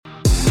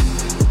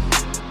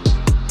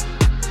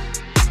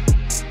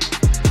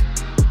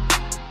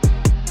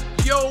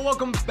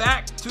welcome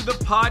back to the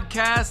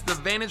podcast, The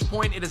Vantage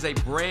Point. It is a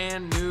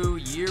brand new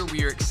year.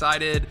 We are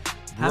excited.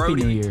 Happy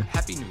New Year.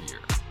 Happy New Year.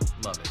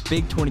 Love it.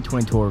 Big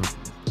 2024.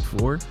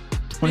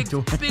 Big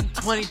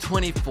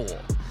 2024.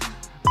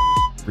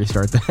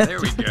 Restart that. There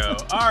we go.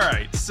 All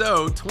right,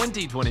 so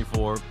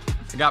 2024.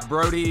 I got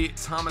Brody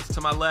Thomas to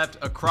my left,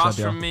 across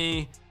from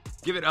me.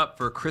 Give it up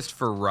for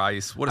Christopher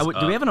Rice. What is up?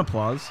 Do we have an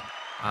applause?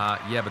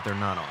 Yeah, but they're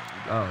not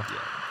on.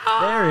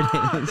 There it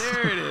is.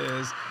 There it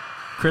is.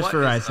 Christopher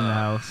Rice in the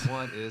house.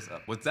 What is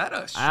up? Was that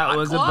a shot That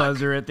was clock? a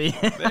buzzer at the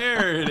end.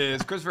 There it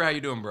is. Christopher, how you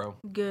doing, bro?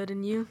 Good,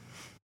 and you?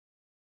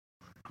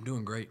 I'm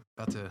doing great.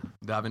 About to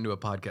dive into a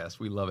podcast.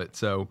 We love it.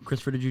 So,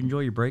 Christopher, did you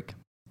enjoy your break?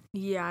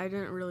 Yeah, I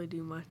didn't really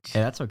do much.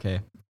 Hey, that's okay.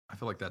 I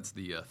feel like that's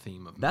the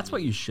theme of That's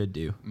what you should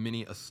do.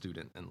 many a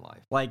student in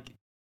life. Like,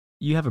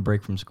 you have a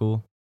break from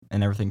school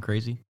and everything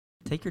crazy.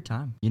 Take your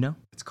time, you know?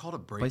 It's called a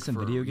break. Play some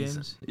for a video reason.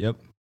 games. Yep.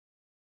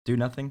 Do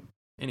nothing.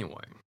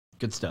 Anyway,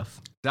 Good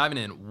stuff. diving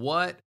in.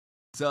 What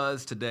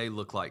does today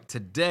look like?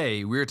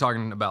 Today, we're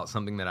talking about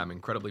something that I'm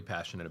incredibly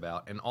passionate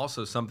about, and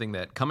also something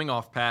that, coming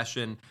off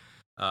Passion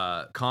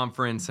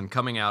conference and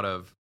coming out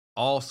of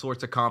all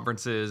sorts of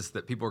conferences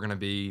that people are going to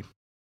be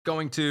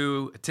going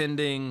to,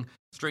 attending,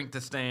 Strength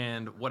to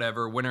Stand,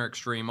 whatever, Winter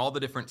Extreme, all the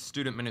different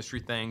student ministry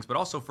things, but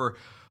also for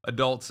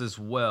adults as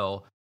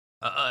well.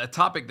 A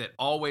topic that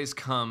always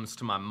comes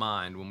to my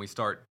mind when we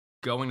start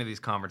going to these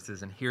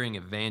conferences and hearing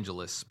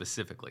evangelists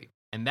specifically,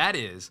 and that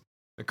is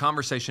the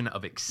conversation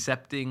of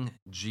accepting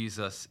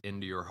Jesus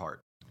into your heart.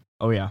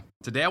 Oh, yeah.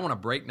 Today, I want to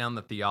break down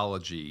the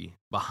theology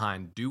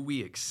behind, do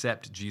we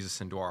accept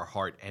Jesus into our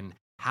heart, and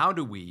how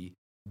do we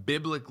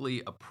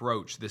biblically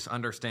approach this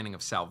understanding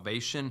of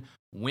salvation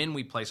when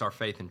we place our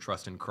faith and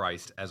trust in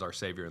Christ as our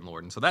Savior and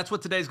Lord. And so that's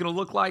what today's going to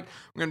look like.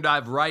 We're going to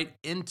dive right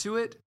into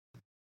it.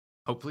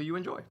 Hopefully you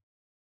enjoy.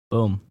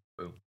 Boom.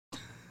 Boom.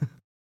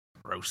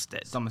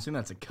 Roasted. So I'm assuming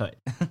that's a cut.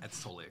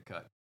 That's totally a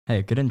cut.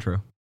 Hey, good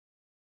intro.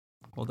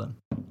 Well done.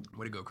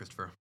 Way to go,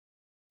 Christopher.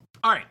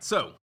 All right,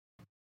 so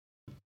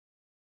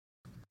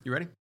you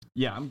ready?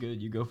 Yeah, I'm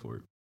good. You go for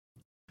it.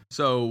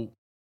 So,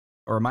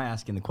 Or am I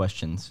asking the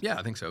questions? yeah,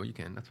 I think so. You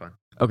can. That's fine.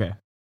 Okay.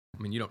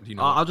 I mean, you don't. Do you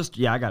know?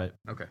 I got it.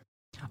 Okay.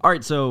 All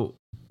right, so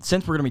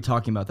since we're going to be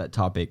talking about that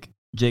topic,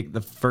 Jake,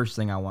 the first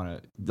thing I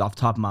want to, off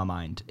the top of my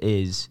mind,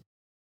 is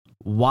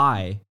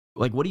why,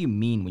 like, what do you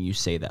mean when you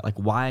say that? Like,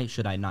 why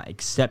should I not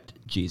accept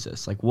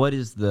Jesus? Like, what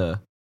is the...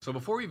 So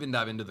before we even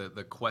dive into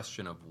the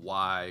question of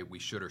why we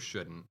should or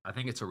shouldn't, I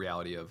think it's a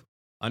reality of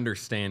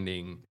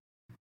understanding,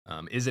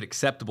 is it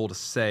acceptable to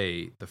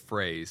say the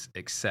phrase,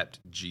 accept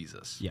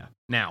Jesus? Yeah.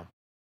 Now,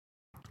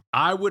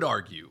 I would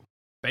argue,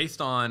 based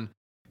on,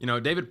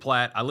 David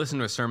Platt, I listened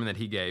to a sermon that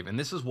he gave, and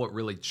this is what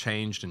really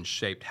changed and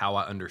shaped how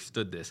I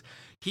understood this.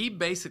 He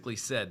basically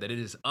said that it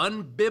is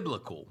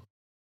unbiblical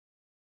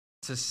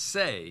to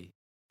say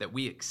that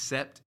we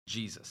accept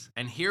Jesus.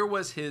 And here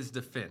was his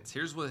defense.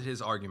 Here's what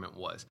his argument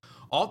was.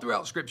 All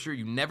throughout Scripture,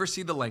 you never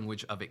see the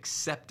language of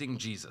accepting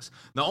Jesus.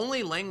 The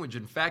only language,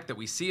 in fact, that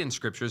we see in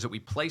Scripture is that we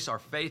place our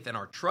faith and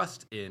our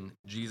trust in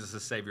Jesus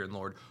as Savior and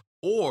Lord.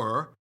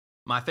 Or,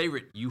 my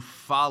favorite, you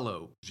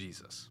follow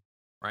Jesus,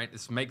 right?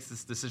 This makes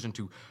this decision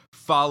to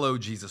follow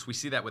Jesus. We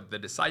see that with the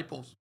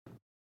disciples,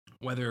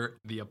 whether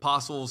the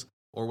apostles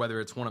or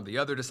whether it's one of the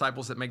other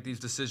disciples that make these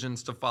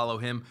decisions to follow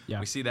him. Yeah.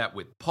 We see that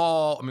with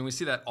Paul. I mean, we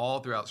see that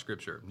all throughout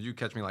Scripture. Did you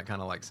catch me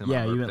kind of semi-burp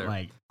Yeah, you went there?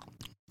 like...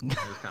 It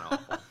was kind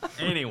of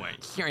awful. Anyway,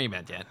 sorry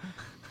about that.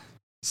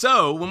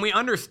 So when we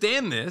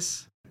understand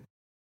this,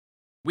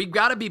 we've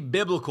got to be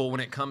biblical when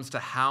it comes to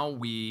how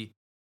we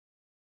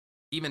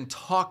even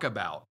talk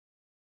about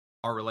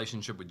our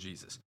relationship with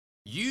Jesus.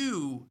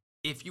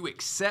 If you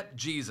accept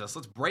Jesus,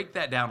 let's break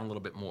that down a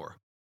little bit more.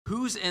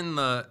 Who's in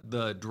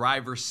the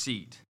driver's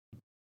seat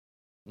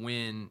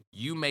when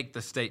you make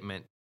the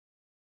statement,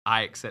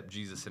 I accept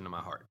Jesus into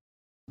my heart?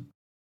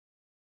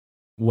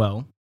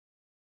 Well,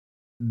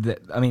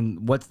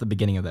 what's the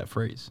beginning of that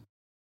phrase?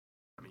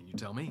 I mean, you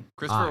tell me.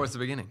 Christopher, what's the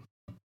beginning?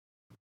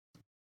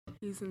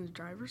 He's in the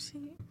driver's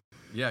seat?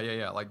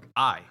 Yeah. Like,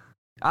 I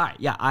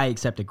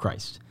accepted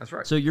Christ. That's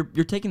right. So you're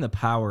taking the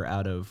power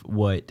out of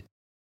what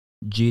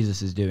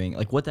Jesus is doing,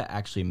 like what that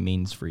actually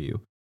means for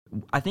you.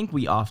 I think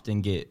we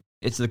often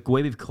it's the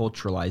way we've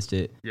culturalized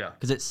it. Yeah.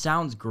 Because it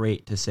sounds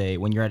great to say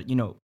when you're at,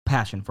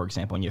 Passion, for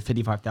example, and you have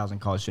 55,000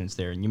 college students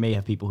there, and you may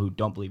have people who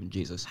don't believe in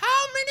Jesus. How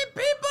many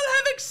people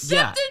have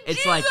accepted Jesus?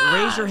 It's like,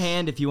 raise your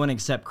hand if you want to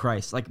accept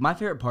Christ. Like, my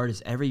favorite part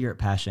is every year at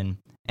Passion,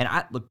 and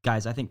look,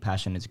 guys, I think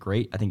Passion is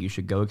great. I think you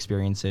should go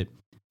experience it.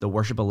 The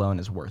worship alone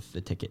is worth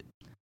the ticket.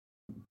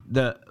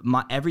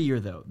 Every year,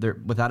 though,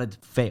 without a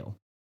fail,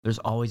 there's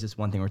always this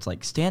one thing where it's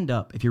like, stand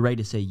up if you're ready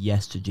to say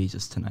yes to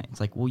Jesus tonight.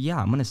 It's like, well,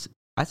 yeah,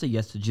 I say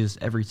yes to Jesus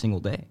every single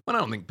day. Well, I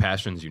don't think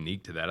Passion's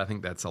unique to that. I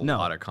think that's a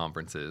lot of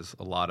conferences,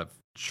 a lot of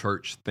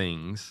church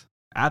things.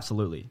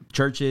 Absolutely.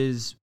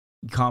 Churches,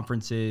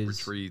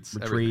 conferences,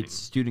 retreats,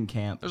 student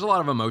camp. There's a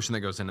lot of emotion that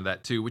goes into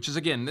that too, which is,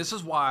 again, this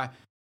is why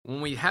when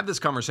we have this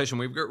conversation,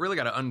 we've really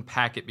got to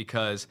unpack it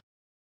because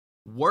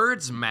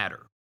words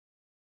matter.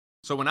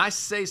 So when I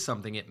say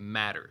something, it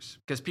matters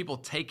because people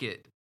take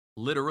it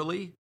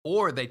literally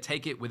or they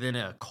take it within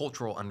a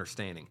cultural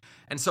understanding.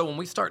 And so when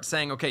we start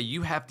saying, okay,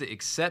 you have to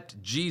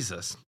accept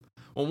Jesus,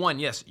 well, one,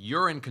 yes,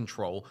 you're in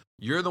control.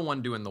 You're the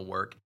one doing the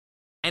work.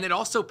 And it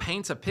also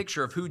paints a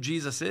picture of who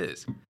Jesus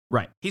is.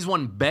 Right. He's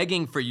one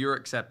begging for your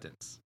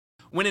acceptance.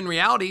 When in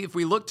reality, if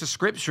we look to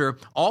Scripture,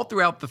 all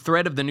throughout the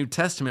thread of the New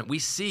Testament, we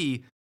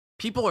see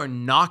people are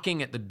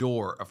knocking at the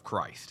door of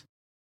Christ.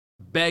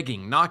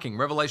 Begging, knocking.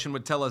 Revelation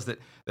would tell us that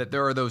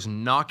there are those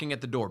knocking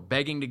at the door,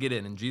 begging to get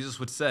in. And Jesus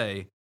would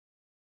say,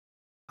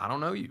 I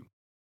don't know you.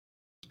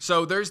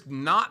 So there's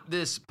not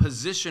this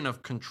position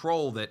of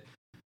control that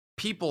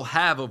people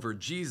have over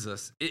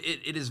Jesus.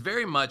 It is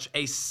very much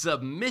a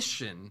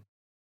submission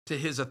to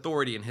his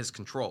authority and his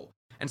control.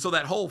 And so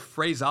that whole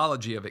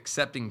phraseology of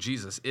accepting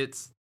Jesus,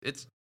 it's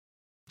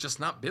just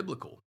not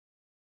biblical.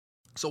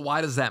 So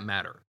why does that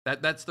matter?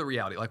 That's the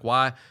reality. Like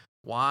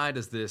why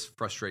does this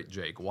frustrate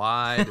Jake?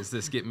 Why does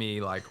this get me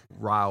like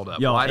riled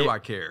up? Yo, why do I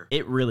care?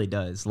 It really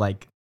does.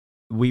 Like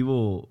we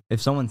will,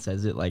 if someone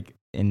says it like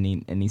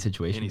in any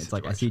situation, it's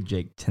like I see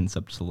Jake tense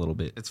up just a little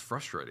bit. It's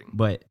frustrating.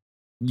 But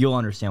you'll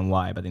understand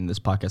why by the end of this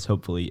podcast,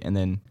 hopefully, and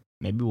then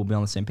maybe we'll be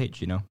on the same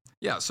page, you know?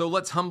 Yeah, so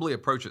let's humbly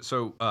approach it.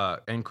 So,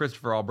 and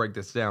Christopher, I'll break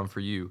this down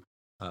for you.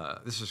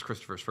 This is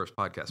Christopher's first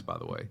podcast, by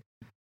the way.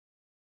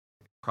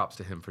 Props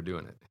to him for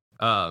doing it.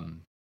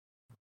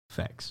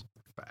 Facts.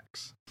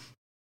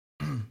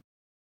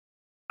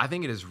 I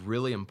think it is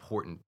really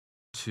important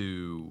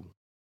to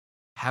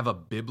have a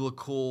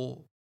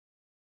biblical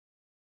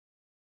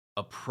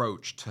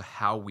approach to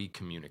how we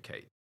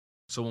communicate.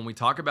 So when we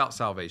talk about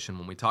salvation,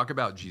 when we talk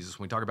about Jesus,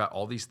 when we talk about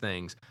all these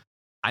things,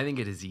 I think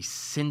it is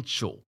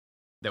essential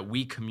that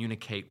we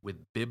communicate with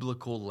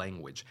biblical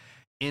language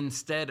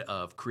instead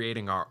of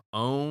creating our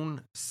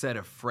own set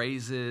of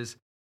phrases.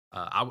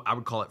 I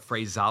would call it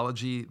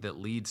phraseology that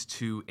leads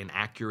to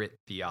inaccurate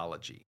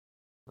theology,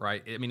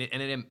 right? I mean,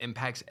 and it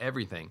impacts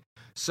everything.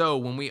 So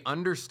when we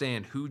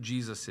understand who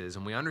Jesus is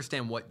and we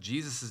understand what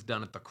Jesus has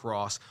done at the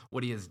cross,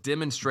 what he has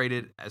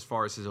demonstrated as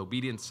far as his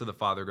obedience to the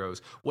Father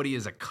goes, what he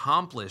has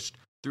accomplished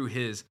through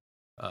his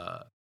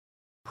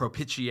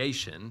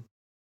propitiation,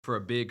 for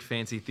a big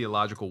fancy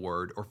theological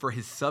word, or for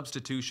his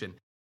substitution,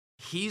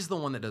 he's the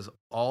one that does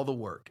all the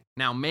work.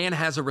 Now, man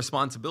has a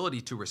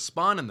responsibility to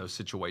respond in those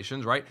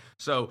situations, right?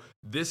 So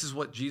this is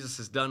what Jesus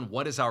has done.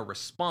 What is our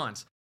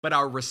response? But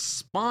our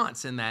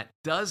response in that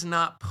does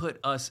not put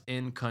us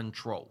in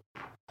control.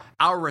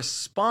 Our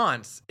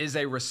response is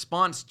a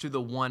response to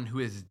the one who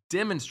has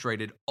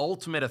demonstrated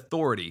ultimate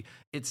authority.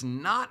 It's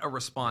not a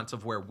response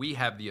of where we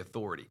have the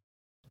authority.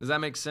 Does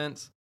that make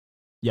sense?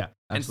 Yeah,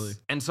 absolutely.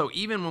 And so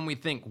even when we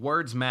think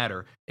words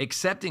matter,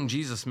 accepting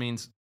Jesus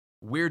means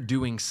we're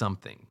doing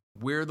something.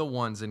 We're the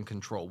ones in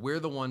control. We're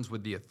the ones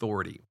with the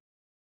authority.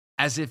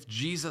 As if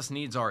Jesus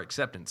needs our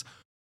acceptance.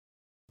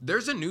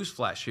 There's a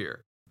newsflash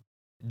here.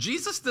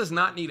 Jesus does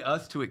not need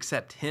us to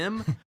accept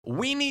him.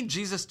 We need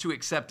Jesus to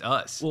accept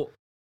us. Well,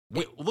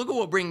 look at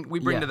what we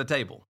bring to the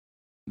table.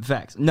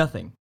 Facts.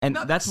 Nothing. And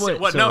that's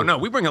what. No,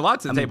 we bring a lot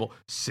to the table.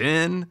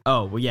 Sin.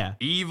 Oh, well, yeah.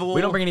 Evil. We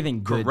don't bring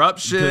anything good.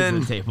 Corruption. Good to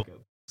the table.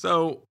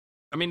 So,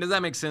 I mean, does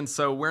that make sense?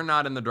 So we're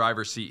not in the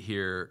driver's seat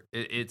here.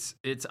 It's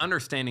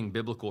understanding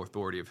biblical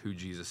authority of who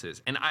Jesus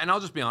is. And I'll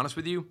just be honest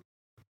with you.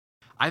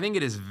 I think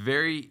it is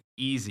very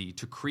easy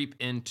to creep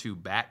into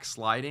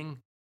backsliding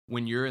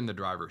when you're in the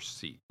driver's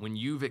seat, when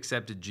you've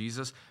accepted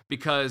Jesus,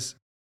 because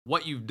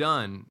what you've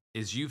done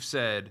is you've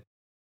said,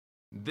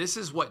 this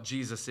is what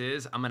Jesus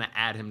is. I'm going to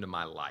add him to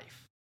my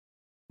life.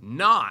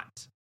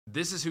 Not,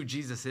 this is who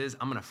Jesus is.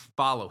 I'm going to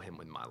follow him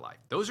with my life.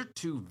 Those are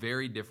two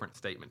very different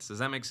statements. Does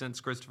that make sense,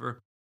 Christopher?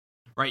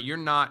 Right?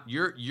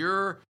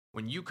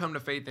 When you come to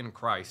faith in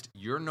Christ,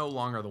 you're no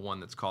longer the one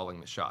that's calling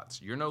the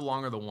shots. You're no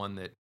longer the one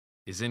that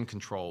is in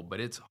control, but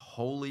it's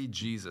holy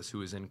Jesus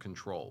who is in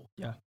control.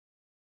 Yeah.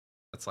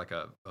 That's like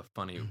a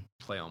funny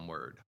play on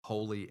word.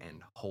 Holy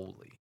and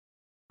holy.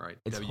 Right?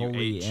 It's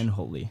holy and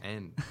holy.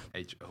 And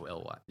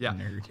H-O-L-Y. Yeah.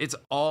 Nerd. It's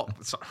all,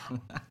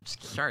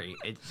 sorry.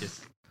 It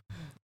just.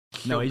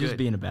 No, he's just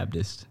being a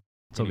Baptist.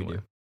 That's what we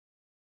do.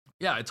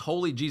 Yeah, it's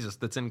holy Jesus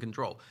that's in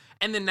control.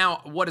 And then now,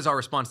 what is our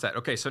response to that?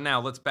 Okay, so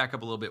now let's back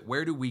up a little bit.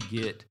 Where do we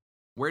get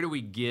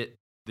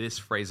this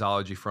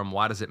phraseology from?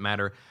 Why does it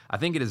matter? I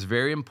think it is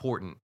very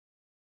important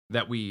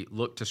that we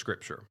look to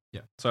Scripture.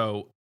 Yeah.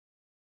 So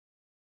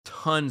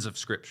tons of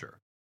Scripture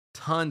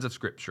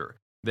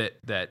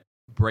that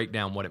break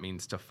down what it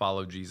means to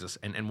follow Jesus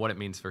and what it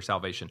means for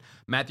salvation.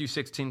 Matthew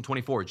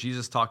 16:24,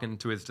 Jesus talking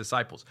to his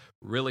disciples,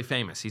 really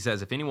famous. He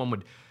says, if anyone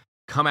would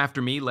come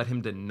after me, let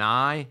him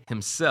deny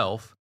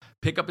himself,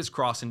 pick up his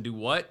cross, and do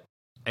what?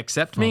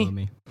 Accept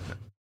me?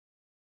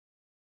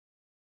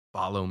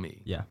 Follow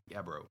me. Yeah.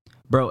 Yeah, bro.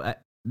 Bro,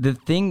 the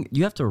thing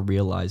you have to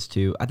realize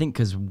too, I think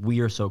because we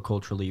are so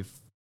culturally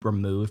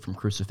removed from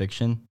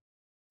crucifixion,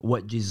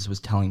 what Jesus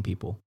was telling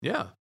people.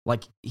 Yeah.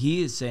 Like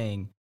he is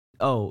saying,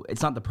 oh,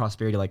 it's not the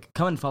prosperity, like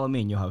come and follow me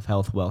and you'll have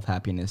health, wealth,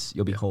 happiness,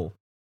 you'll be whole.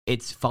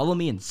 It's follow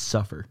me and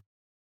suffer.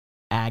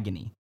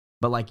 Agony.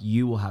 but like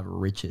you will have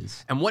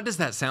riches. And what does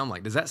that sound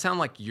like? Does that sound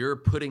like you're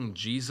putting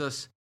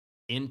Jesus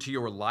into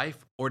your life?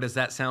 Or does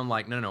that sound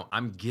like, no,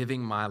 I'm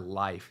giving my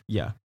life?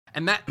 Yeah.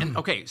 And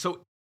okay,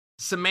 so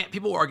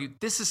people will argue,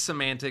 this is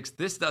semantics.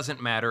 This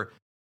doesn't matter.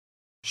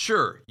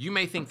 Sure, you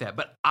may think that,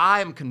 but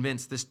I am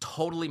convinced this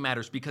totally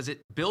matters because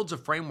it builds a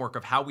framework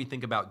of how we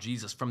think about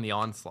Jesus from the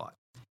onslaught.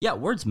 Yeah,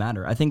 words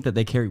matter. I think that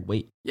they carry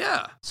weight.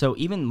 Yeah. So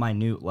even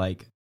minute,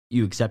 like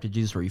you accepted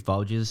Jesus or you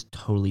followed Jesus,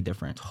 totally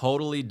different.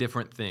 Totally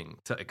different thing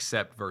to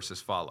accept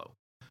versus follow.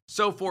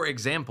 So for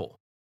example,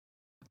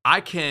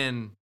 I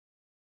can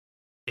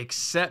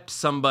accept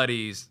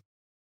somebody's,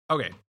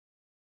 okay,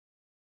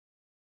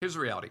 here's the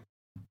reality.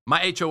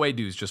 My HOA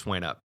dues just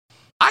went up.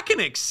 I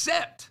can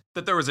accept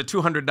that there was a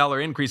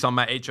 $200 increase on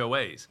my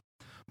HOAs,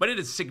 but it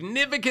is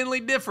significantly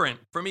different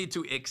for me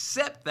to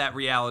accept that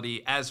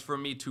reality as for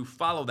me to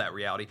follow that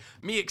reality.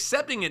 Me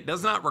accepting it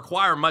does not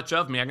require much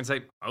of me. I can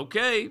say,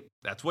 okay,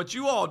 that's what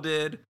you all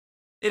did.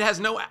 It has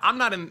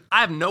I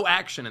have no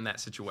action in that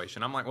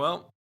situation. I'm like,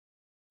 well,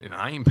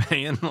 I ain't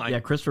paying. Like,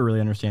 yeah, Christopher really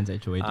understands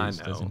HOA dues,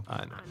 I doesn't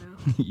know.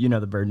 he? You know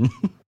the burden.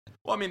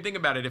 Well, I mean, think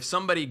about it. If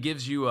somebody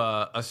gives you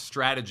a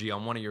strategy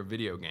on one of your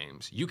video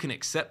games, you can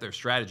accept their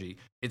strategy.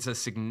 It's a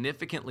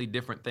significantly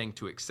different thing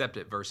to accept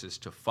it versus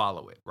to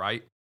follow it,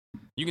 right?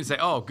 You can say,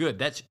 oh, good,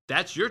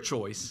 that's your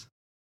choice.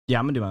 Yeah,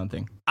 I'm going to do my own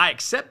thing. I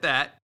accept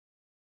that,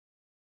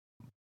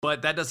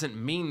 but that doesn't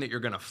mean that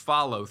you're going to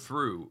follow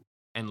through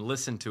and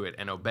listen to it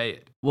and obey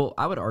it. Well,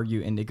 I would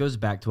argue, and it goes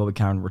back to what we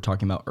kind of were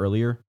talking about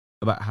earlier,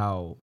 about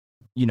how,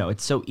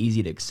 it's so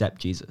easy to accept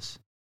Jesus.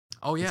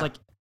 Oh, yeah. It's like,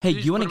 hey, You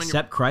just you want put to him in your-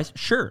 accept Christ?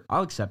 Sure,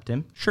 I'll accept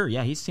him. Sure,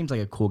 yeah, he seems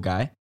like a cool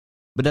guy.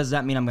 But does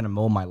that mean I'm going to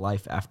mold my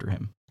life after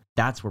him?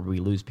 That's where we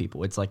lose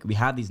people. It's like we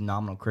have these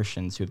nominal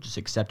Christians who have just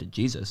accepted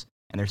Jesus,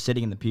 and they're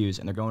sitting in the pews,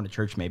 and they're going to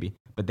church maybe,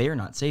 but they are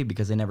not saved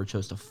because they never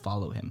chose to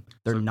follow him.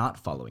 They're not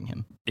following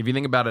him. If you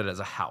think about it as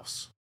a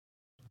house,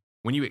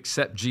 when you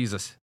accept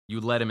Jesus, you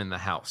let him in the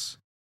house.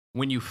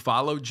 When you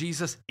follow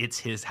Jesus, it's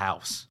his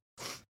house.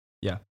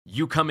 Yeah.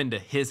 You come into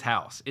his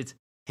house. It's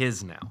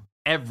his now.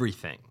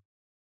 Everything.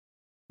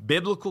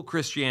 Biblical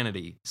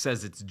Christianity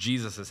says it's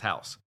Jesus'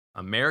 house.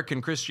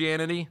 American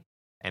Christianity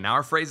and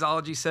our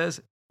phraseology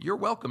says, you're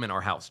welcome in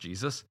our house,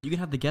 Jesus. You can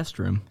have the guest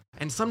room.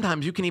 And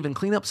sometimes you can even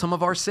clean up some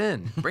of our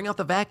sin. Bring out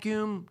the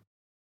vacuum,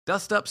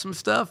 dust up some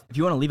stuff. If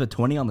you want to leave a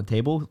 20 on the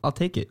table, I'll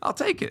take it. I'll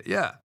take it,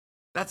 yeah.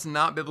 That's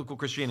not biblical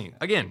Christianity.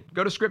 Again,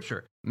 go to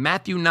Scripture.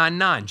 Matthew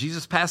 9:9.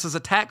 Jesus passes a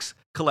tax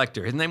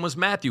collector. His name was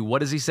Matthew. What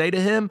does he say to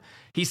him?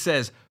 He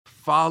says,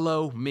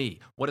 follow me.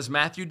 What does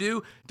Matthew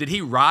do? Did he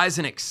rise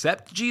and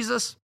accept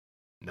Jesus?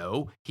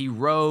 No, he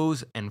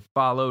rose and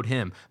followed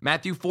him.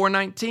 Matthew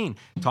 4:19,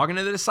 talking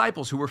to the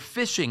disciples who were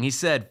fishing, he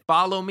said,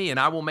 follow me and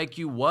I will make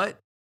you what?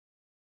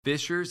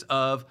 Fishers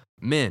of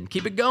men.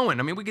 Keep it going.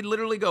 I mean, we could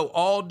literally go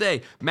all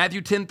day.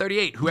 Matthew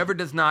 10:38, whoever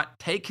does not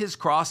take his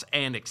cross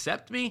and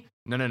accept me,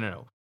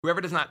 no. Whoever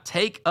does not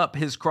take up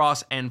his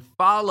cross and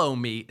follow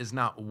me is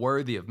not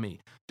worthy of me.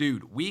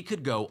 Dude, we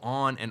could go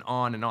on and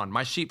on and on.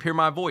 My sheep hear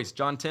my voice,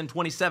 John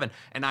 10:27,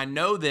 and I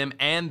know them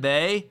and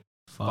they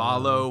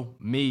follow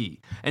me.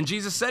 And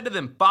Jesus said to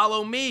them,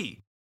 follow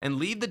me and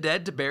leave the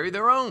dead to bury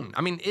their own.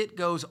 I mean, it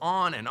goes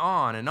on and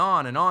on and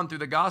on and on through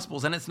the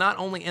Gospels. And it's not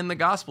only in the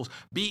Gospels.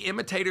 Be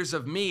imitators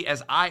of me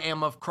as I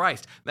am of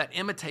Christ. That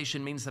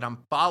imitation means that I'm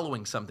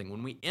following something.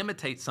 When we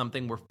imitate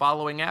something, we're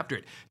following after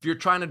it. If you're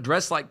trying to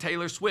dress like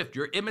Taylor Swift,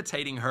 you're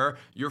imitating her,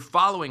 you're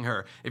following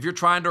her. If you're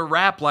trying to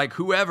rap like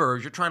whoever, or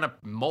you're trying to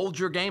mold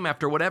your game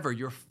after whatever,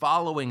 you're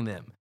following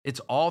them. It's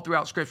all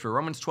throughout Scripture.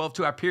 Romans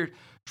 12:2,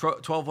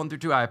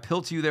 12:1-2, I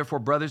appeal to you, therefore,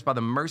 brothers, by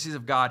the mercies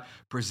of God,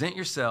 present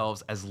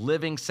yourselves as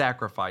living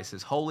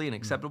sacrifices, holy and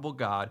acceptable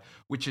God,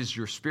 which is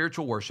your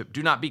spiritual worship.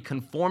 Do not be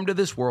conformed to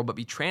this world, but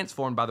be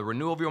transformed by the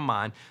renewal of your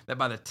mind, that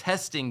by the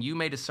testing you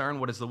may discern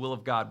what is the will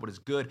of God, what is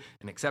good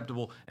and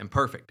acceptable and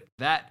perfect.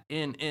 That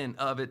in and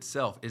of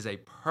itself is a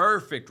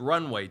perfect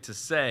runway to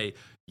say,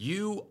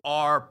 you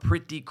are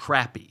pretty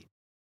crappy.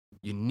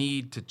 You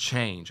need to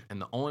change.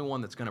 And the only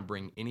one that's going to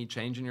bring any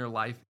change in your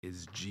life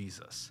is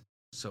Jesus.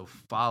 So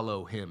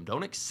follow him.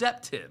 Don't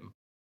accept him.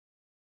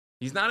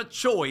 He's not a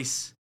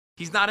choice.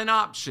 He's not an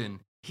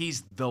option.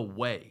 He's the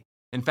way.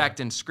 In fact,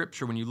 in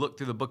Scripture, when you look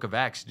through the book of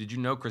Acts, did you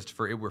know,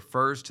 Christopher, it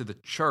refers to the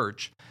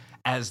church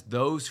as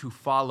those who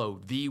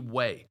follow the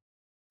way,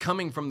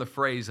 coming from the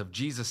phrase of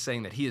Jesus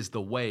saying that he is the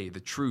way,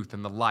 the truth,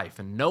 and the life,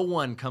 and no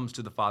one comes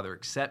to the Father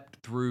except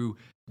through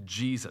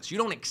Jesus. You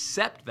don't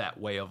accept that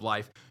way of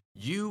life.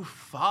 You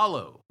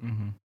follow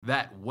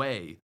that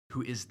way,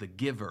 who is the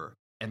giver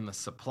and the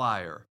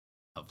supplier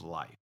of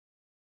life.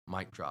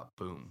 Mic drop,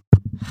 boom.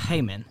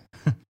 Hey, man.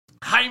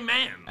 Hey,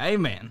 man. Hey,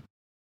 man.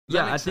 Does that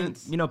Yeah, make I think,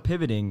 sense?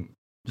 pivoting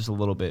just a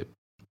little bit.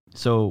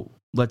 So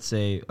let's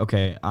say,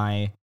 okay,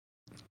 let's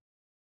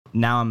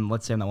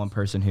say I'm that one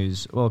person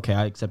who's,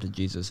 I accepted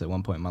Jesus at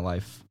one point in my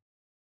life.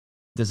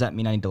 Does that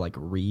mean I need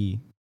to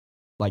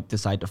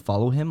decide to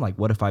follow him? Like,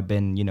 what if I've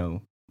been,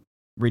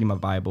 reading my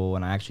Bible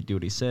and I actually do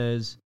what he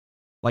says?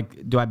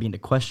 Like, do I begin to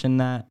question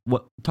that?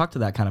 Talk to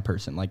that kind of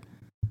person. Like,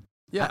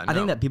 Yeah, I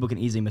think no. that people can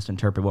easily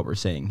misinterpret what we're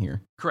saying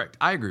here. Correct.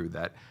 I agree with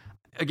that.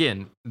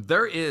 Again,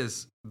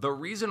 the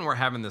reason we're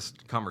having this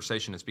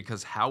conversation is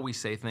because how we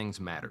say things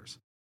matters.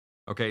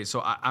 Okay,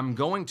 so I'm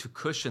going to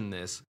cushion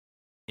this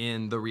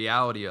in the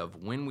reality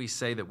of when we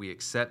say that we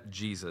accept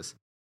Jesus,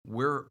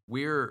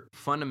 we're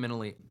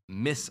fundamentally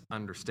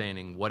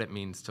misunderstanding what it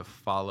means to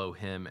follow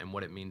him and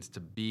what it means to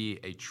be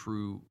a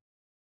true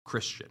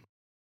Christian.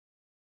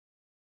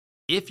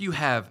 If you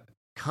have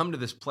come to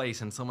this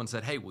place and someone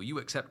said, hey, will you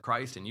accept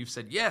Christ? And you've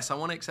said, yes, I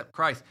want to accept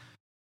Christ.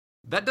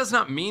 That does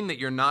not mean that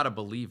you're not a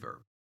believer.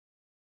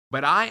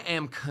 But I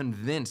am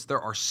convinced there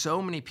are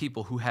so many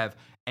people who have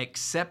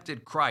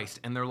accepted Christ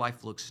and their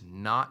life looks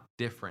not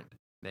different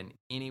than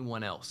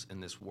anyone else in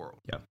this world.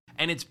 Yeah.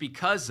 And it's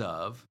because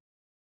of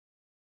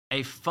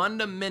a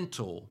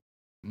fundamental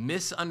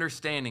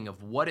misunderstanding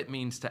of what it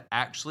means to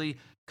actually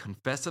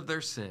confess of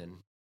their sin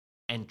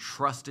and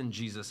trust in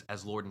Jesus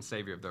as Lord and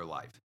Savior of their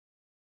life.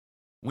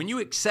 When you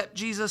accept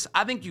Jesus,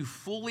 I think you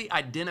fully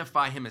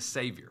identify him as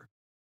Savior,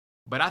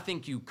 but I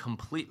think you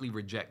completely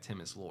reject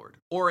him as Lord,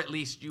 or at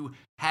least you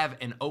have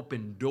an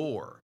open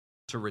door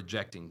to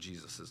rejecting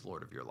Jesus as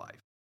Lord of your life.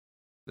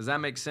 Does that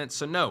make sense?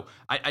 So no,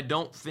 I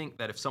don't think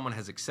that if someone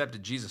has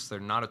accepted Jesus, they're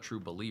not a true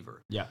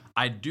believer. Yeah.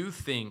 I do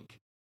think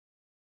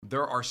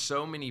there are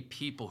so many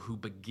people who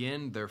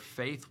begin their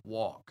faith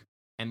walk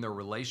and their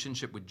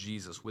relationship with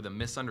Jesus with a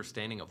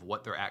misunderstanding of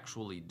what they're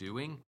actually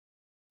doing,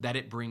 that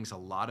it brings a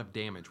lot of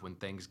damage when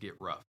things get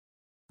rough.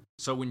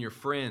 So when your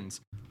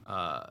friends,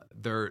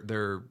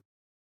 they're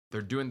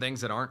doing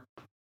things that aren't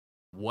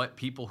what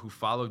people who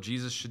follow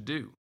Jesus should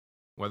do,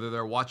 whether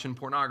they're watching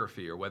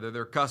pornography or whether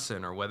they're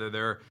cussing or whether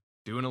they're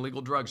doing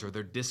illegal drugs or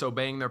they're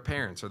disobeying their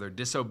parents or they're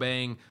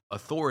disobeying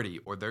authority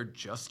or they're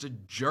just a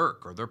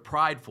jerk or they're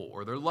prideful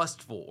or they're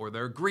lustful or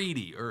they're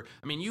greedy or,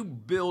 I mean, you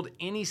build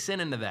any sin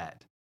into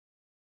that.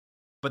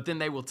 But then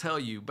they will tell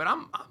you, but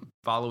I'm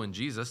following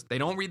Jesus. They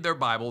don't read their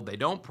Bible. They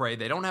don't pray.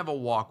 They don't have a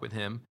walk with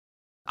him.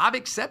 I've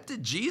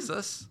accepted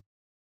Jesus.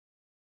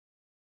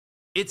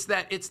 It's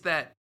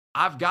that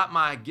I've got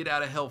my get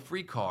out of hell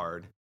free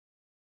card.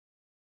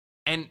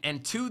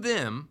 And to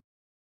them,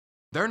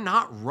 they're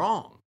not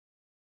wrong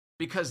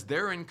because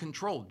they're in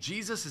control.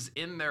 Jesus is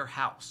in their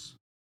house.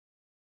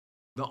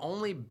 The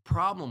only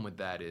problem with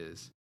that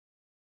is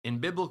in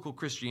biblical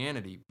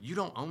Christianity, you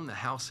don't own the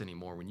house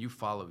anymore when you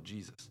follow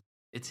Jesus.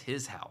 It's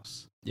his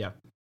house. Yeah.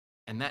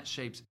 And that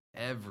shapes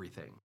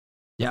everything.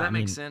 Yeah, Does that I make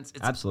mean, sense?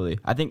 Absolutely.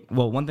 I think,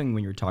 well, one thing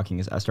when you were talking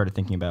is I started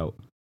thinking about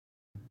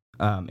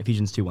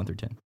Ephesians 2, 1 through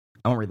 10.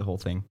 I won't read the whole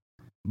thing,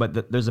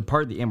 but there's a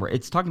part at the end where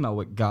it's talking about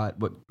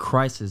what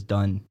Christ has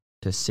done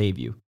to save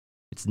you.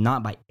 It's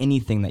not by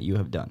anything that you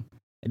have done.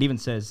 It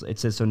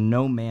says, so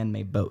no man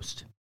may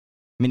boast,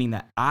 meaning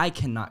that I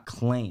cannot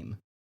claim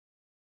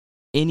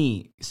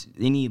any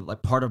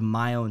like part of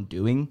my own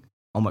doing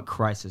on what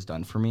Christ has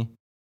done for me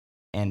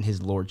and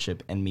his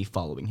lordship and me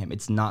following him.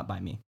 It's not by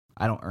me.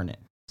 I don't earn it.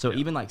 So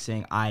even like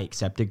saying I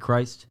accepted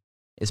Christ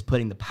is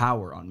putting the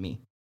power on me.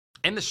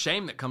 And the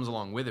shame that comes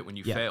along with it when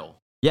you fail.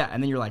 Yeah,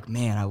 and then you're like,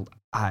 man,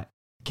 I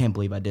can't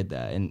believe I did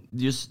that. And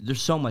there's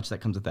so much that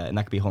comes with that, and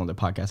that could be a whole other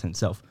podcast in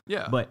itself.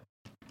 Yeah. But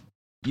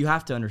you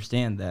have to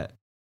understand that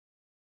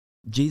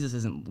Jesus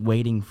isn't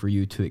waiting for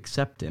you to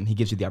accept him. He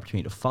gives you the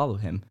opportunity to follow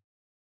him.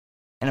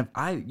 And if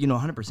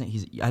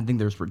 100%, I think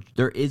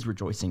there is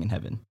rejoicing in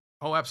heaven.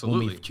 Oh,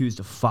 absolutely. When we choose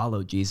to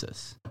follow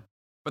Jesus.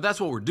 But that's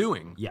what we're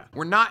doing. Yeah.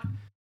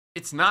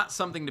 It's not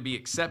something to be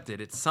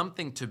accepted. It's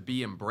something to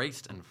be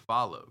embraced and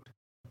followed.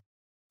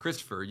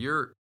 Christopher,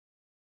 you're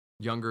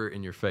younger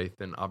in your faith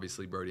than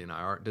obviously Brody and I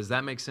are. Does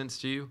that make sense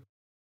to you?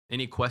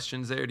 Any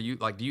questions there? Do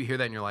you hear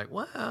that and you're like,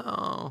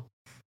 well?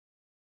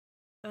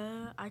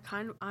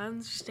 I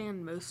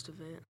understand most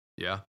of it.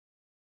 Yeah.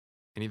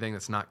 Anything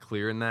that's not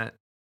clear in that?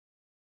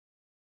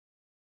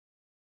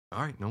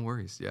 All right, no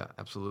worries. Yeah,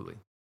 absolutely.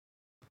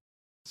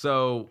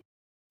 So,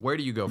 where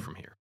do you go from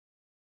here?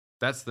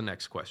 That's the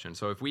next question.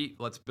 So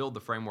let's build the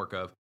framework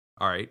of,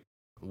 all right,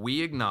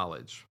 we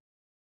acknowledge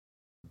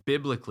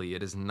biblically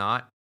it is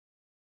not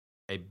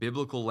a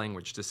biblical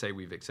language to say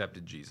we've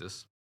accepted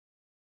Jesus.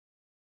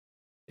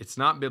 It's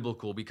not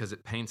biblical because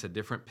it paints a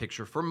different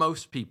picture for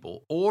most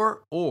people,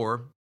 or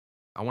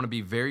I want to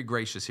be very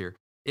gracious here,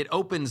 it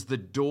opens the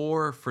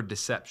door for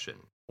deception,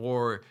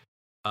 or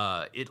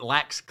it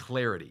lacks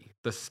clarity.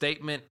 The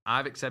statement,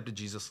 I've accepted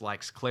Jesus,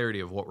 lacks clarity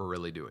of what we're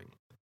really doing.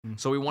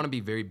 So we want to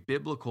be very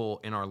biblical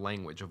in our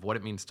language of what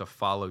it means to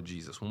follow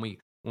Jesus. When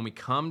we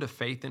come to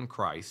faith in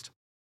Christ,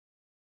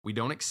 we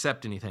don't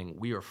accept anything.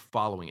 We are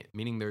following it,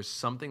 meaning there's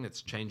something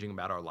that's changing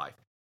about our life.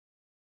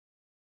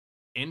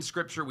 In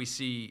Scripture, we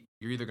see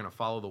you're either going to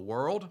follow the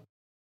world,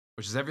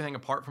 which is everything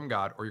apart from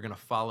God, or you're going to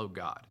follow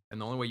God.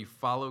 And the only way you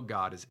follow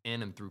God is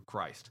in and through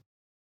Christ.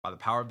 By the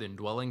power of the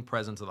indwelling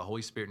presence of the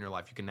Holy Spirit in your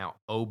life, you can now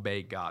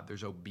obey God.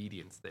 There's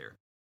obedience there.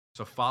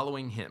 So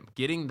following him,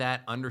 getting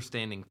that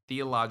understanding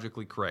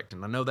theologically correct,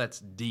 and I know that's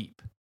deep,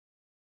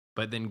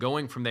 but then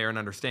going from there and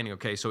understanding,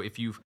 okay, so if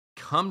you've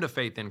come to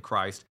faith in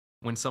Christ,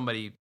 when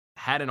somebody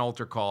had an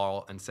altar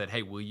call and said,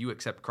 hey, will you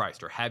accept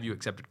Christ, or have you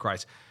accepted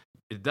Christ?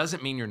 it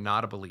doesn't mean you're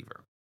not a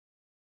believer.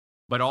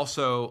 But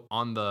also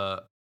on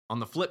the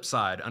flip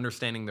side,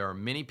 understanding there are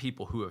many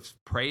people who have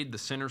prayed the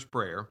sinner's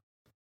prayer,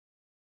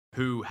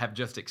 who have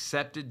just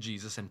accepted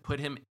Jesus and put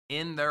him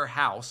in their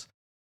house.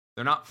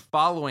 They're not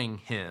following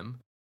him,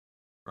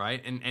 right?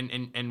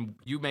 And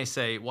you may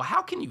say, well,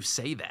 how can you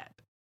say that?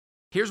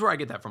 Here's where I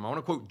get that from. I want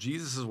to quote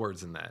Jesus'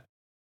 words in that.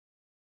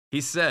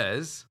 He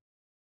says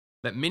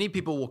that many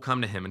people will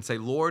come to him and say,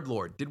 Lord,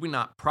 Lord, did we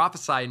not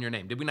prophesy in your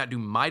name? Did we not do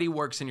mighty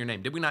works in your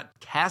name? Did we not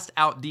cast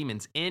out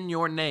demons in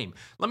your name?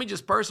 Let me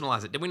just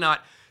personalize it. Did we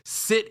not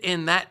sit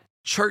in that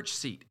church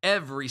seat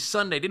every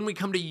Sunday? Didn't we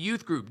come to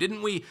youth group?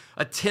 Didn't we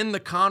attend the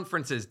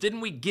conferences?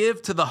 Didn't we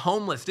give to the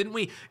homeless? Didn't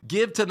we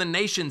give to the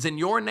nations in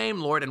your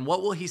name, Lord? And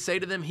what will he say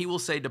to them? He will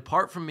say,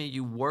 depart from me,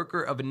 you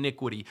worker of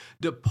iniquity.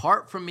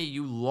 Depart from me,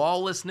 you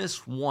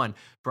lawlessness one,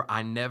 for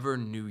I never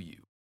knew you.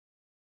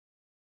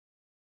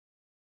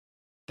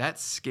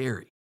 That's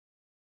scary.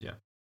 Yeah.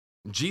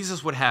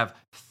 Jesus would have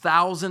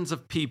thousands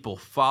of people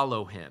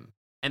follow him,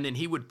 and then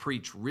he would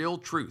preach real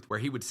truth where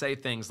he would say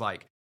things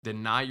like,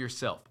 deny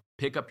yourself,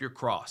 pick up your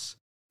cross.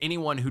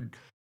 Anyone who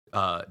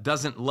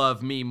doesn't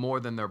love me more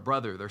than their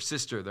brother, their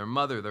sister, their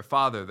mother, their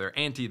father, their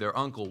auntie, their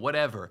uncle,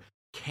 whatever,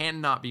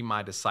 cannot be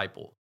my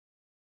disciple.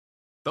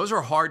 Those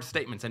are hard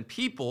statements. And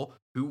people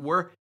who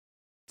were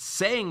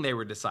saying they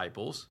were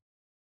disciples,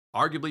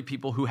 arguably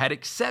people who had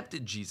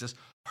accepted Jesus,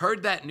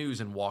 heard that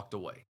news and walked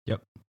away.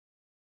 Yep.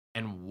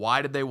 And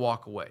why did they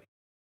walk away?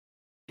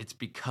 It's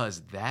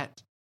because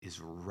that is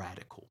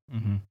radical.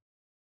 Mm-hmm.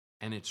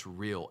 And it's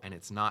real, and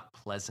it's not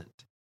pleasant.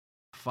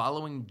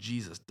 Following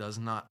Jesus does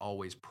not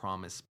always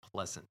promise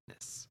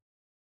pleasantness.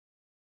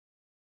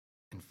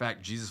 In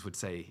fact, Jesus would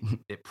say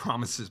it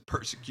promises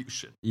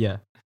persecution. Yeah.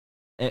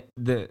 And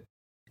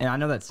I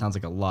know that sounds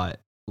like a lot.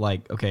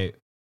 Like, okay,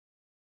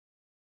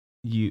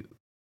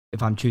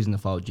 if I'm choosing to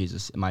follow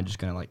Jesus, am I just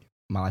going to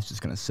my life's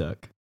just going to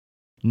suck?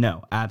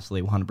 No,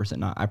 absolutely 100%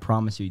 not. I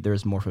promise you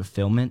there's more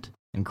fulfillment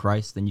in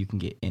Christ than you can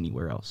get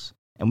anywhere else.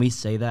 And we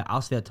say that,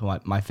 I'll say that till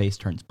my face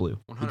turns blue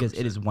 100%. because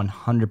it is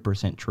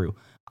 100% true.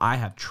 I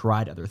have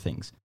tried other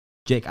things.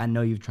 Jake, I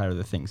know you've tried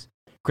other things.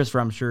 Christopher,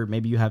 I'm sure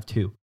maybe you have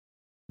too.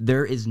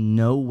 There is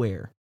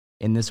nowhere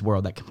in this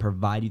world that can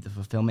provide you the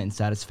fulfillment and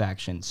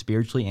satisfaction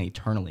spiritually and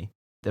eternally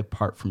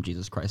apart from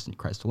Jesus Christ and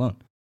Christ alone.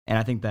 And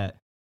I think that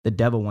the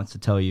devil wants to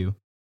tell you,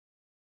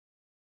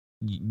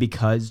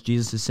 because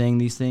Jesus is saying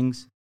these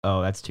things,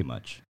 oh, that's too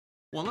much.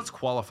 Well, let's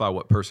qualify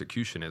what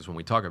persecution is when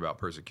we talk about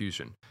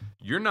persecution.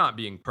 You're not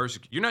being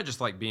persecuted. You're not just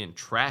like being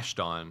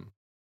trashed on.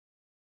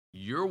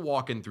 You're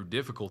walking through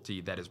difficulty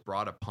that is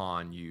brought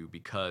upon you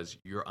because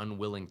you're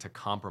unwilling to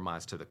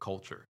compromise to the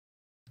culture.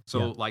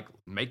 So,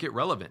 make it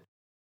relevant.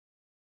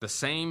 The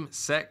same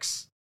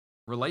sex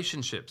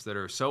relationships that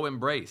are so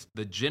embraced,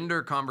 the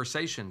gender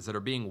conversations that are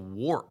being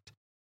warped,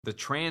 the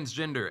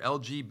transgender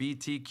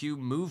LGBTQ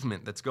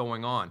movement that's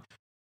going on,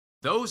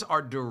 those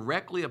are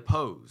directly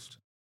opposed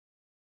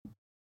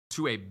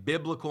to a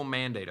biblical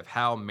mandate of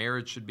how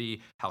marriage should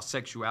be, how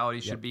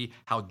sexuality should be,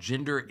 how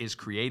gender is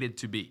created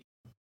to be.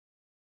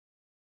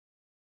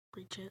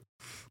 Preach it.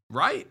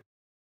 Right?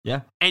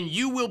 Yeah. And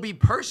you will be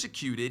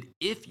persecuted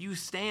if you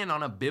stand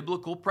on a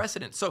biblical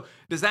precedent. So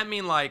does that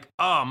mean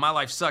oh, my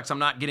life sucks, I'm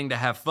not getting to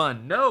have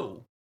fun?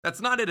 No, that's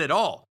not it at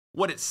all.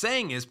 What it's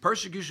saying is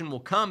persecution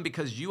will come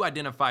because you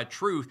identify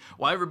truth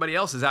while everybody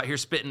else is out here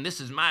spitting,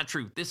 this is my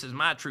truth, this is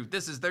my truth,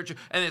 this is their truth.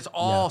 And it's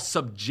all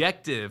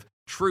subjective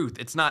truth.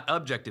 It's not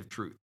objective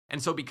truth.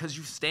 And so because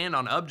you stand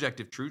on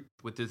objective truth,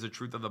 which is the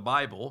truth of the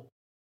Bible,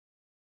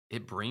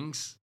 it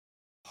brings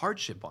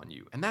hardship on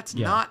you. And that's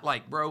not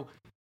bro,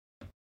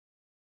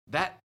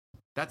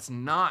 that's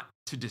not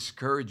to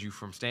discourage you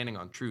from standing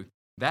on truth.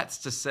 That's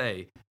to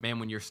say, man,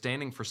 when you're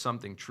standing for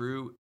something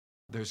true,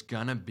 there's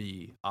gonna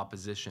be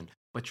opposition,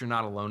 but you're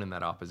not alone in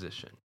that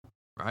opposition,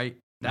 right?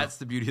 That's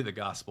the beauty of the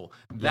gospel.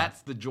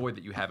 That's the joy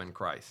that you have in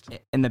Christ.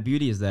 And the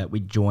beauty is that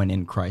we join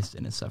in Christ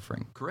in his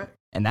suffering. Correct.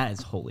 And that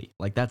is holy.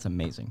 That's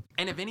amazing.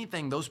 And if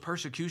anything, those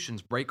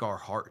persecutions break our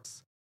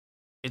hearts.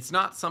 It's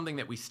not something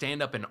that we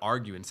stand up and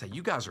argue and say,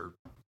 you guys are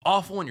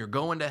awful and you're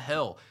going to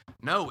hell.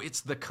 No,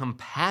 it's the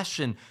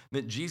compassion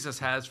that Jesus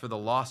has for the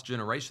lost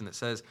generation that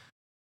says,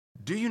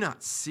 do you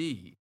not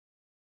see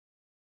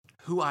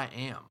who I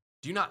am?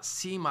 Do you not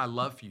see my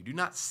love for you? Do you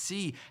not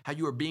see how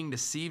you are being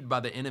deceived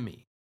by the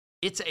enemy?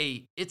 It's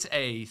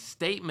a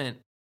statement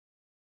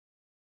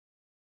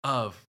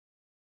of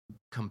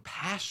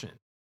compassion.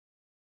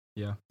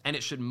 Yeah. And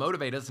it should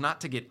motivate us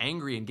not to get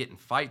angry and get in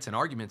fights and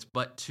arguments,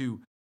 but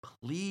to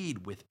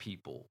plead with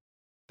people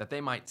that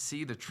they might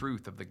see the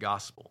truth of the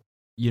gospel.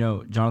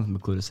 Jonathan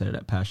McCluda said it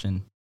at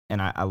Passion,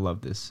 and I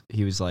love this.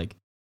 He was like,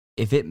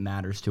 if it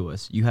matters to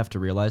us, you have to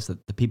realize that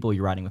the people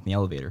you're riding with in the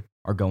elevator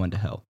are going to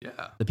hell.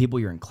 Yeah. The people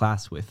you're in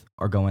class with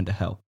are going to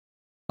hell.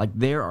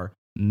 There are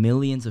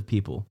millions of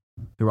people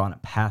who are on a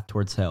path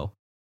towards hell.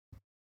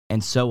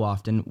 And so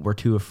often we're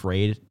too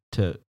afraid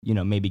to,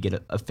 maybe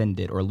get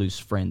offended or lose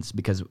friends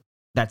because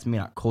that's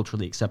not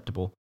culturally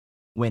acceptable.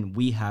 When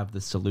we have the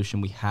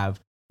solution, we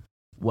have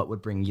what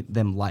would bring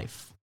them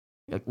life.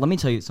 Like, let me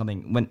tell you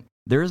something. When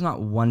there is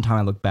not one time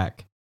I look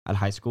back at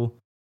high school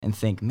and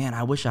think, man,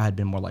 I wish I had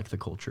been more like the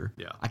culture.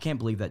 Yeah. I can't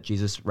believe that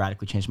Jesus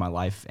radically changed my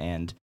life,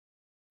 and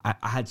I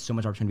had so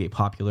much opportunity to be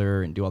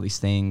popular and do all these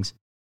things.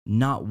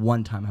 Not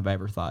one time have I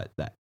ever thought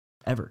that,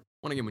 ever.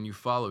 Well, again, when you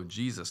follow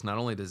Jesus, not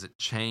only does it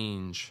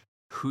change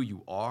who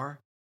you are,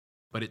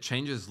 but it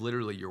changes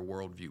literally your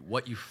worldview,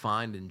 what you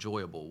find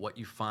enjoyable, what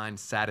you find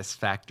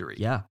satisfactory.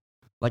 Yeah.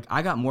 Like,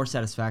 I got more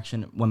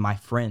satisfaction when my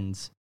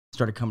friends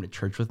started coming to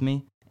church with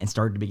me and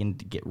started to begin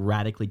to get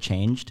radically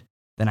changed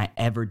than I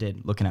ever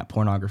did looking at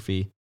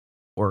pornography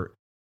or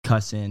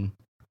cussing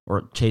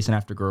or chasing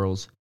after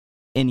girls,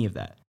 any of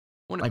that.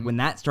 Like, when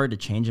that started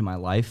to change in my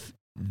life,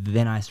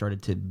 then I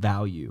started to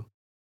value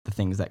the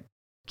things that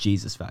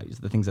Jesus values,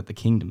 the things that the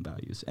kingdom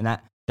values. And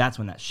that's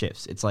when that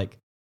shifts. It's like,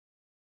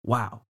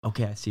 wow,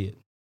 okay, I see it.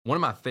 One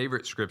of my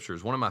favorite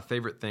scriptures, one of my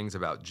favorite things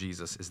about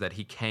Jesus is that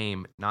he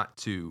came not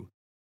to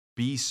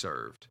be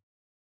served,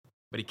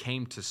 but he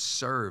came to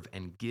serve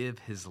and give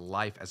his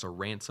life as a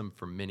ransom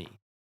for many.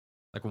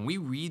 Like, when we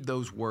read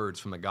those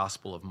words from the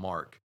Gospel of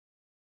Mark,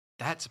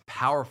 that's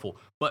powerful.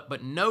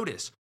 But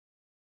notice,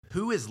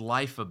 who is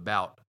life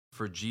about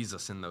for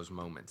Jesus in those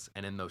moments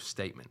and in those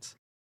statements?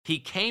 He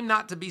came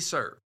not to be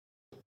served.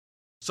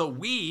 So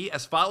we,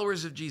 as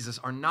followers of Jesus,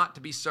 are not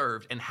to be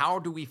served. And how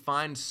do we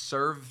find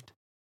served,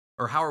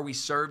 or how are we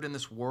served in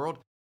this world?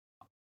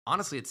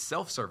 Honestly, it's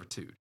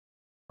self-servitude,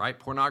 right?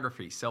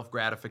 Pornography,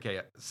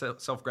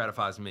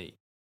 self-gratifies me.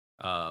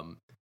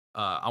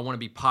 I want to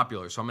be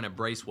popular, so I'm going to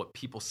embrace what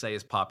people say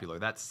is popular.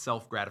 That's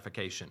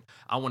self-gratification.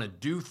 I want to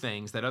do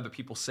things that other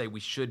people say we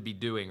should be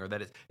doing, or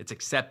that it's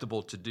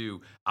acceptable to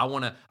do. I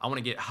want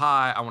to get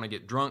high. I want to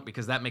get drunk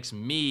because that makes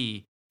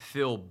me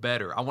feel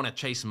better. I want to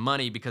chase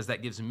money because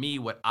that gives me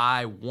what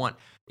I want.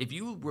 If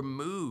you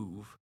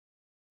remove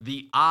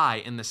the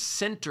I in the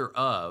center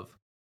of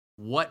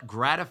what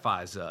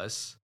gratifies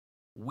us,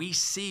 we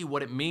see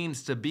what it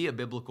means to be a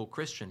biblical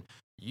Christian.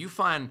 You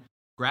find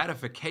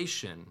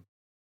gratification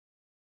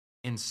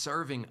in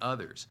serving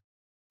others.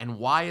 And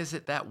why is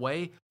it that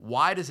way?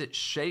 Why does it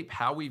shape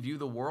how we view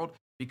the world?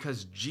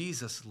 Because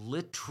Jesus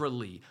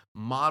literally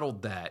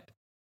modeled that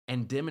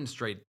and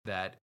demonstrated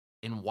that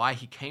in why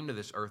he came to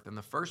this earth in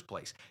the first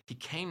place. He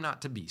came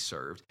not to be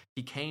served.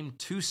 He came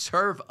to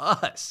serve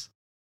us.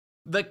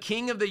 The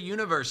King of the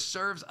universe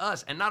serves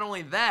us. And not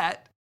only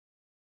that,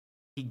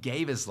 he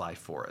gave his life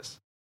for us.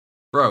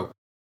 Bro,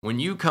 when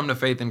you come to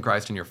faith in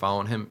Christ and you're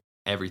following him,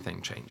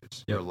 everything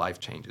changes. Your life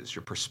changes.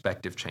 Your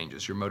perspective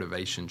changes. Your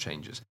motivation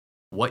changes.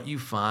 What you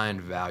find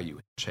value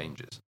in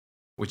changes,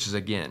 which is,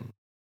 again,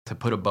 to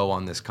put a bow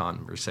on this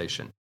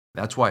conversation,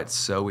 that's why it's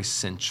so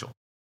essential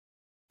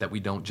that we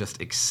don't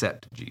just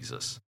accept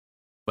Jesus,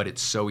 but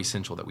it's so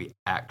essential that we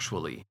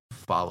actually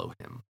follow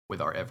him with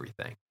our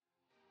everything.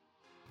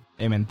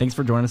 Amen. Thanks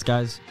for joining us,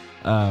 guys.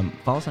 Follow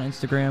us on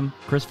Instagram.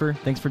 Christopher,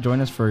 thanks for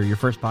joining us for your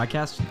first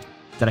podcast.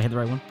 Did I hit the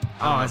right one?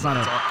 Oh, it's not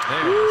it.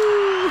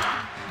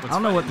 I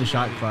don't know what the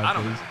shot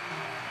clock is.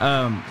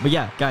 But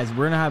yeah, guys, we're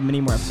going to have many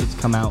more episodes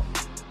come out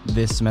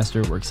this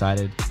semester. We're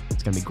excited.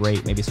 It's going to be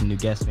great. Maybe some new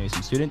guests, maybe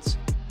some students.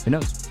 Who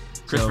knows?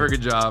 Christopher,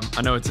 good job.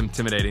 I know it's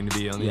intimidating to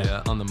be on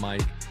the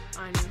mic.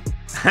 I know.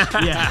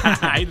 Yeah.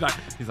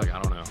 he's like,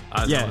 I don't know.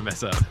 I just want to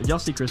mess up. If y'all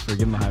see Christopher,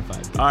 give him a high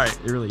five. All right.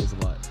 It really is a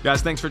lot.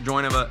 Guys, thanks for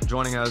joining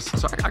us.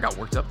 Sorry, I got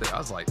worked up there. I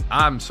was like,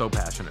 I'm so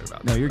passionate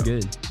about this. No, you're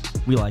good.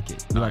 We like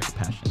it. We like the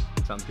passion.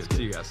 Sounds good.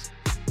 See you guys.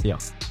 See y'all.